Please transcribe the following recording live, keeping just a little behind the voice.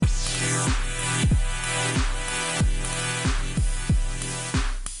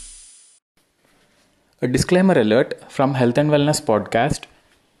A disclaimer alert from Health and Wellness Podcast.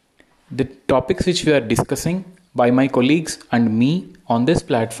 The topics which we are discussing by my colleagues and me on this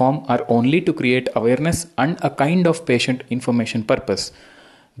platform are only to create awareness and a kind of patient information purpose.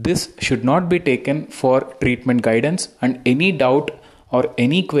 This should not be taken for treatment guidance, and any doubt or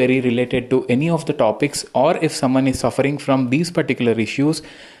any query related to any of the topics, or if someone is suffering from these particular issues,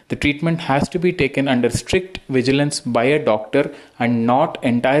 the treatment has to be taken under strict vigilance by a doctor and not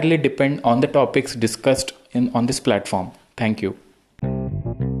entirely depend on the topics discussed on this platform. Thank you.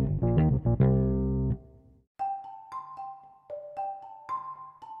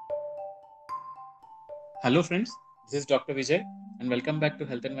 Hello friends, this is Dr. Vijay and welcome back to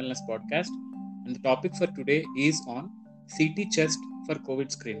Health and Wellness Podcast. And the topic for today is on CT chest for COVID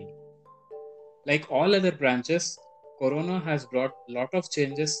screening. Like all other branches, Corona has brought a lot of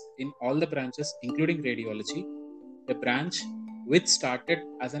changes in all the branches, including radiology, a branch which started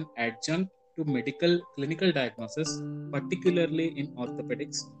as an adjunct to medical clinical diagnosis, particularly in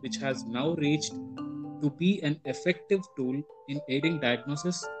orthopedics, which has now reached to be an effective tool in aiding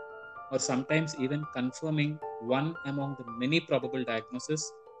diagnosis or sometimes even confirming one among the many probable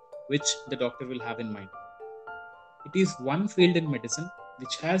diagnoses which the doctor will have in mind. It is one field in medicine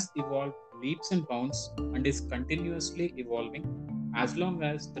which has evolved leaps and bounds and is continuously evolving. As long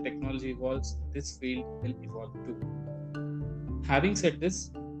as the technology evolves, this field will evolve too. Having said this,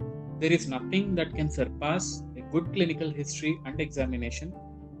 there is nothing that can surpass a good clinical history and examination,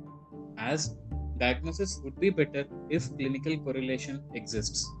 as diagnosis would be better if clinical correlation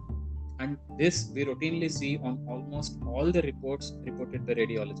exists. And this we routinely see on almost all the reports reported by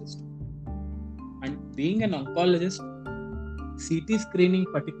radiologists. And being an oncologist, CT screening,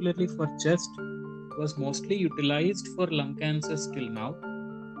 particularly for chest, was mostly utilized for lung cancers till now,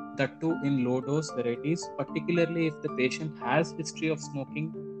 that too in low dose varieties, particularly if the patient has history of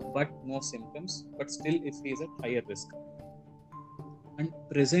smoking but no symptoms, but still if he is at higher risk. And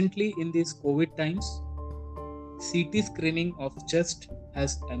presently in these COVID times, CT screening of chest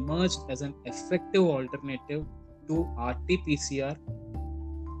has emerged as an effective alternative to RT-PCR,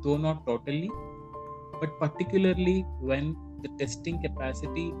 though not totally, but particularly when the testing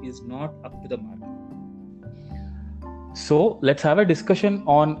capacity is not up to the mark. So let's have a discussion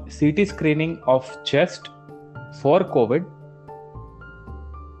on CT screening of chest for COVID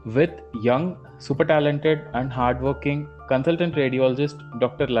with young, super talented and hardworking consultant radiologist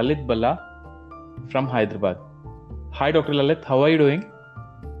Dr. Lalit Balla from Hyderabad. Hi Dr. Lalit, how are you doing?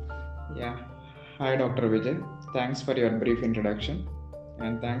 Yeah, hi Dr. Vijay. Thanks for your brief introduction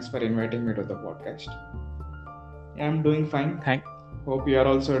and thanks for inviting me to the podcast. Yeah, I'm doing fine. Hope you are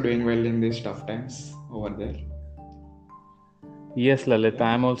also doing well in these tough times over there. Yes, Lalit,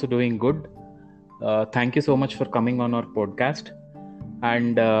 I am also doing good. Thank you so much for coming on our podcast.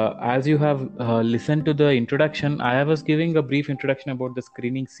 And as you have listened to the introduction, I was giving a brief introduction about the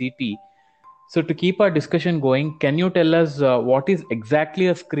screening CT. So to keep our discussion going, can you tell us what is exactly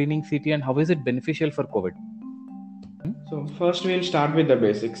a screening CT and how is it beneficial for COVID? So first we'll start with the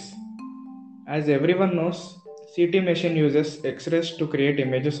basics. As everyone knows, CT machine uses X-rays to create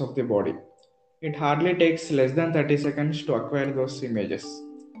images of the body. It hardly takes less than 30 seconds to acquire those images.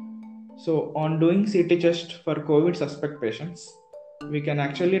 So on doing CT chest for COVID suspect patients, we can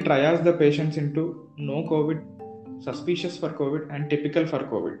actually triage the patients into no COVID, suspicious for COVID and typical for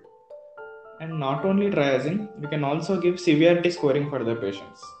COVID. And not only triaging, we can also give severity scoring for the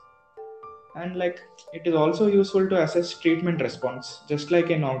patients. And it is also useful to assess treatment response, just like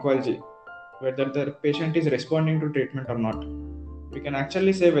in oncology, whether the patient is responding to treatment or not. We can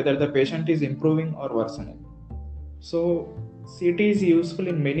actually say whether the patient is improving or worsening. So CT is useful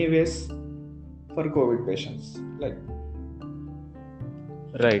in many ways for COVID patients.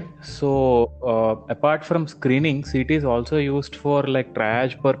 Right. So apart from screening, CT is also used for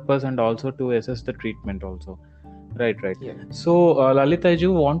triage purpose and also to assess the treatment also. Right. Yeah. So Lalit, I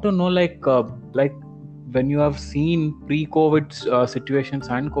do want to know when you have seen pre-COVID situations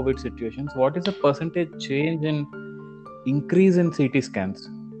and COVID situations, what is the percentage change in increase in CT scans,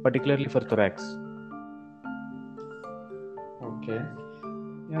 particularly for thorax? Okay.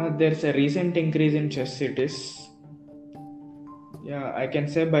 Yeah, there's a recent increase in chest CTs. Yeah, I can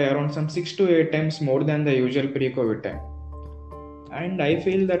say by around some 6 to 8 times more than the usual pre-COVID time. And I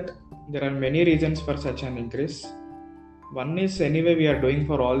feel that there are many reasons for such an increase. One is anyway we are doing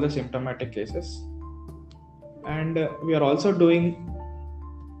for all the symptomatic cases. And we are also doing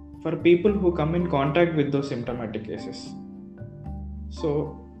for people who come in contact with those symptomatic cases.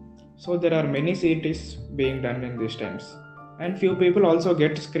 So there are many CTs being done in these times. And few people also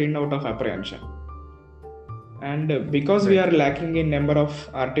get screened out of apprehension. And because we are lacking in number of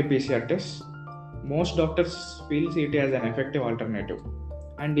RT-PCR tests, most doctors feel CT as an effective alternative.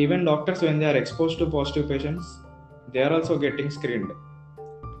 And even doctors, when they are exposed to positive patients, they are also getting screened.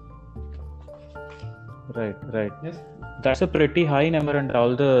 Right. Yes. That's a pretty high number, and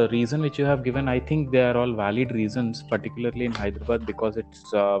all the reason which you have given, I think they are all valid reasons, particularly in Hyderabad, because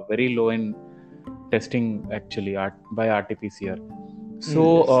it's very low in testing actually by RT-PCR.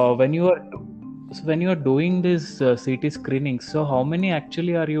 So Yes. when you are doing this CT screening, so how many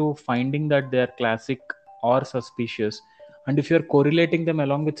actually are you finding that they are classic or suspicious? And if you are correlating them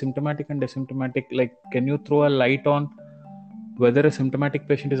along with symptomatic and asymptomatic, like, can you throw a light on whether a symptomatic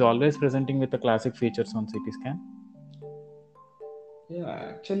patient is always presenting with the classic features on CT scan? Yeah,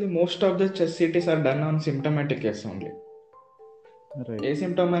 actually, most of the chest CTs are done on symptomatic cases only. Right.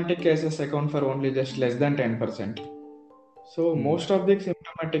 Asymptomatic cases account for only just less than 10%. So most of the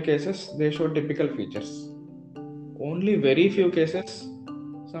symptomatic cases, they show typical features. Only very few cases,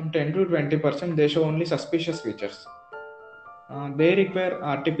 some 10 to 20%, they show only suspicious features. They require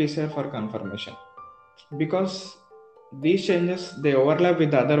RT-PCR for confirmation, because these changes, they overlap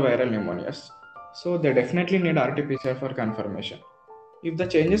with other viral pneumonias. So they definitely need RT-PCR for confirmation. If the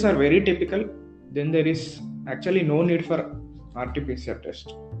changes are very typical, then there is actually no need for RT-PCR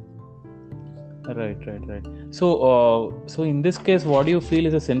test. Right. So in this case, what do you feel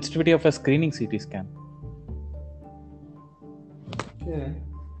is the sensitivity of a screening CT scan? Okay.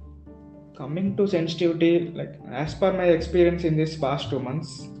 Coming to sensitivity, like as per my experience in this past 2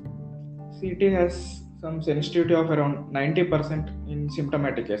 months, CT has some sensitivity of around 90% in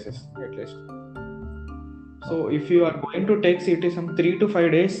symptomatic cases at least. So if you are going to take CT some 3 to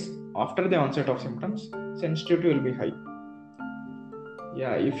 5 days after the onset of symptoms, sensitivity will be high.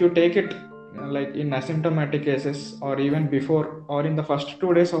 Yeah, if you take it like in asymptomatic cases or even before or in the first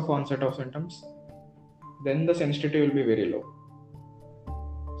 2 days of onset of symptoms, then the sensitivity will be very low.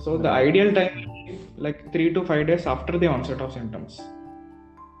 So the ideal time will be like 3 to 5 days after the onset of symptoms.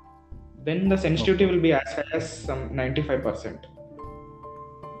 Then the sensitivity will be as high as some 95%.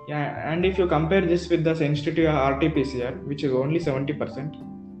 Yeah, and if you compare this with the sensitivity of RT-PCR, which is only 70%,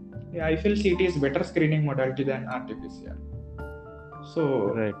 yeah, I feel CT is better screening modality than RT-PCR.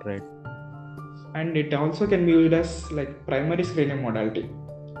 So Right. And it also can be used as like primary screening modality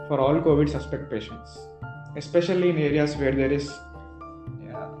for all COVID suspect patients, especially in areas where there is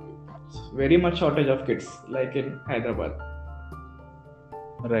very much shortage of kits, like in Hyderabad.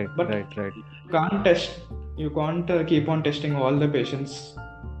 Right. You can't keep on testing all the patients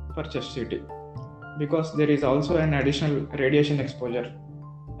for chest CT, because there is also an additional radiation exposure,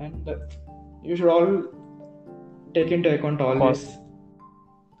 and you should all take into account all this.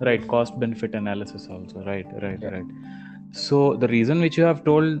 Right, cost benefit analysis also. Right. So the reason which you have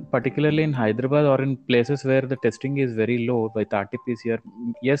told, particularly in Hyderabad or in places where the testing is very low with RT-PCR,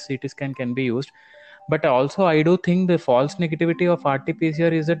 yes, CT scan can be used. But also, I do think the false negativity of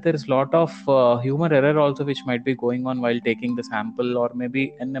RT-PCR is that there is a lot of human error also which might be going on while taking the sample, or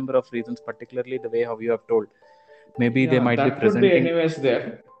maybe a number of reasons, particularly the way how you have told. Maybe they might be presenting. That could be anyways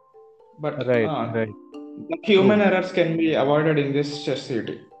there. But right. Human errors can be avoided in this chest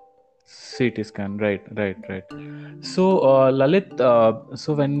CT scan. Right. So Lalit,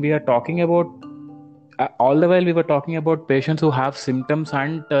 so when we are talking about all the while we were talking about patients who have symptoms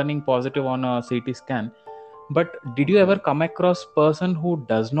and turning positive on a CT scan, but did you ever come across person who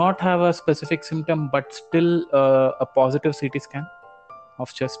does not have a specific symptom but still a positive CT scan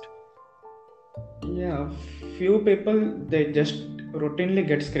of chest? Yeah, few people, they just routinely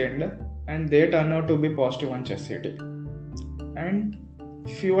get screened and they turn out to be positive on chest CT. And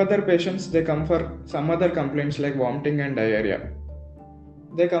few other patients, they come for some other complaints like vomiting and diarrhea.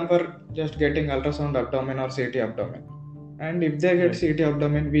 They come for just getting ultrasound abdomen or CT abdomen. And if they get CT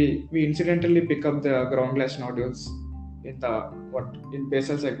abdomen, we incidentally pick up the ground glass nodules in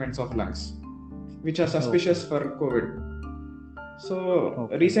basal segments of lungs, which are suspicious for COVID. So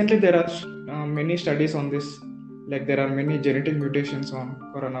recently there are many studies on this, like there are many genetic mutations on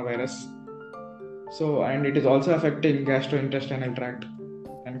coronavirus. So, and it is also affecting gastrointestinal tract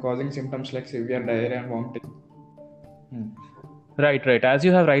and causing symptoms like severe diarrhea and vomiting. Right. As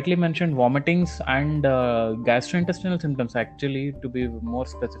you have rightly mentioned, vomitings and gastrointestinal symptoms, actually, to be more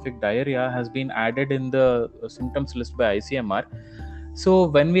specific, diarrhea has been added in the symptoms list by ICMR. So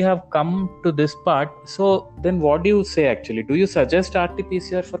when we have come to this part, so then what do you say actually? Do you suggest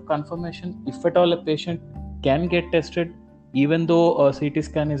RT-PCR for confirmation if at all a patient can get tested even though a CT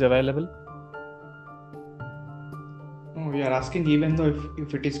scan is available? No, we are asking even though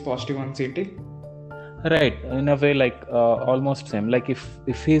if it is positive on CT? Right, in a way, like almost same. Like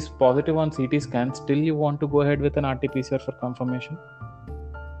if he's positive on CT scan, still you want to go ahead with an RT-PCR for confirmation?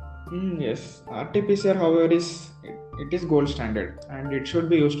 Yes, RT-PCR, however, it is gold standard and it should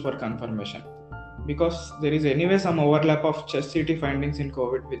be used for confirmation because there is anyway some overlap of chest CT findings in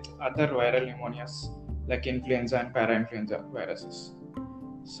COVID with other viral pneumonias like influenza and parainfluenza viruses.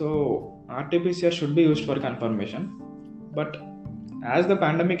 So RT-PCR should be used for confirmation, but as the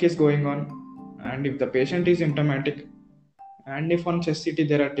pandemic is going on, and if the patient is symptomatic, and if on chest CT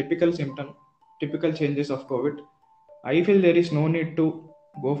there are typical changes of COVID, I feel there is no need to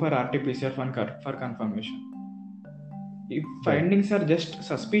go for RT-PCR for confirmation. If findings are just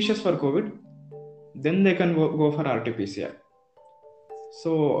suspicious for COVID, then they can go for RT-PCR.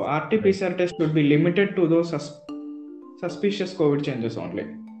 So RT-PCR test should be limited to those suspicious COVID changes only,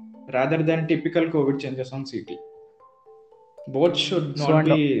 rather than typical COVID changes on CT. Both should not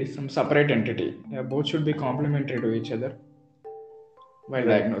be some separate entity. Yeah, both should be complementary to each other while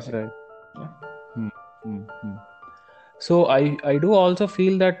diagnosing. Right. Yeah. So I do also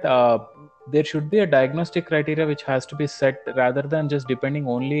feel that there should be a diagnostic criteria which has to be set rather than just depending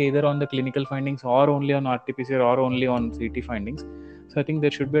only either on the clinical findings or only on RT-PCR or only on CT findings. So I think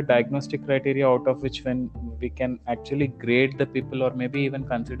there should be a diagnostic criteria out of which when we can actually grade the people or maybe even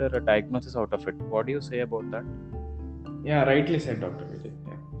consider a diagnosis out of it. What do you say about that? Yeah, rightly said, Dr. Vijay.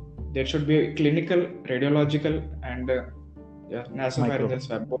 Yeah. There should be clinical, radiological, and nasopharyngeal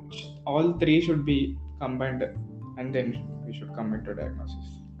swab. All three should be combined, and then we should come into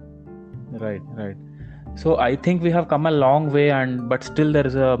diagnosis. Right. So I think we have come a long way, but still there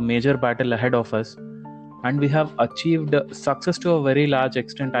is a major battle ahead of us, and we have achieved success to a very large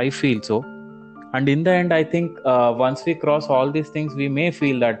extent. I feel so. And in the end, I think once we cross all these things, we may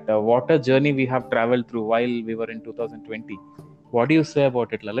feel that what a journey we have traveled through while we were in 2020. What do you say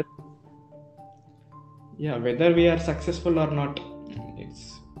about it, Lalit? Yeah, whether we are successful or not,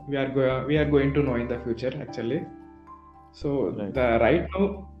 we are going to know in the future actually. So right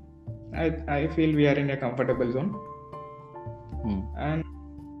now, I feel we are in a comfortable zone. And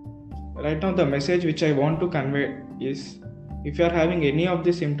right now, the message which I want to convey is, if you are having any of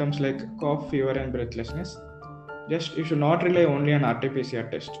the symptoms like cough, fever, and breathlessness, you should not rely only on RT-PCR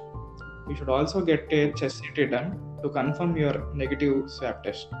test. You should also get a chest CT done to confirm your negative swab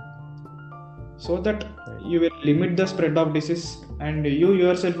test, so that you will limit the spread of disease, and you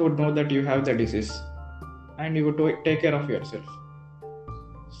yourself would know that you have the disease, and you would take care of yourself.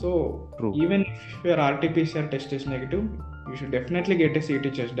 So even if your RT-PCR test is negative, you should definitely get a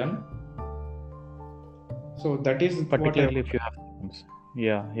CT test done. So that is particularly if you have symptoms.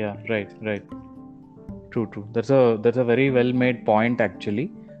 Yeah, right. True. That's a very well made point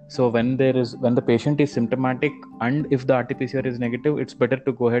actually. So when the patient is symptomatic and if the RT-PCR is negative, it's better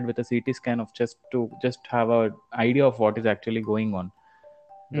to go ahead with a CT scan of just have an idea of what is actually going on.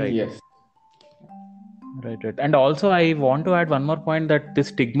 Right. Yes. Right. And also I want to add one more point, that the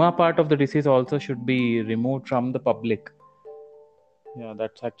stigma part of the disease also should be removed from the public. Yeah,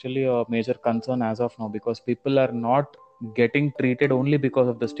 that's actually a major concern as of now, because people are not getting treated only because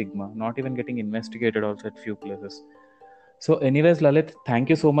of the stigma, not even getting investigated also at few places. So anyways, Lalit, thank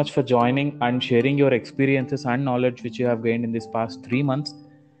you so much for joining and sharing your experiences and knowledge which you have gained in this past 3 months.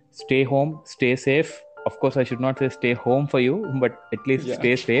 Stay home, stay safe. Of course, I should not say stay home for you, but at least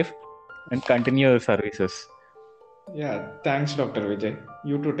stay safe and continue your services. Yeah, thanks, Dr. Vijay.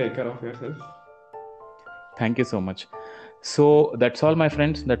 You too, take care of yourself. Thank you so much. So that's all, my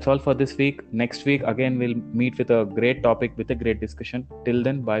friends. That's all for this week. Next week, again, we'll meet with a great topic, with a great discussion. Till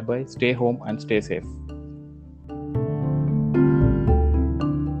then, bye-bye. Stay home and stay safe.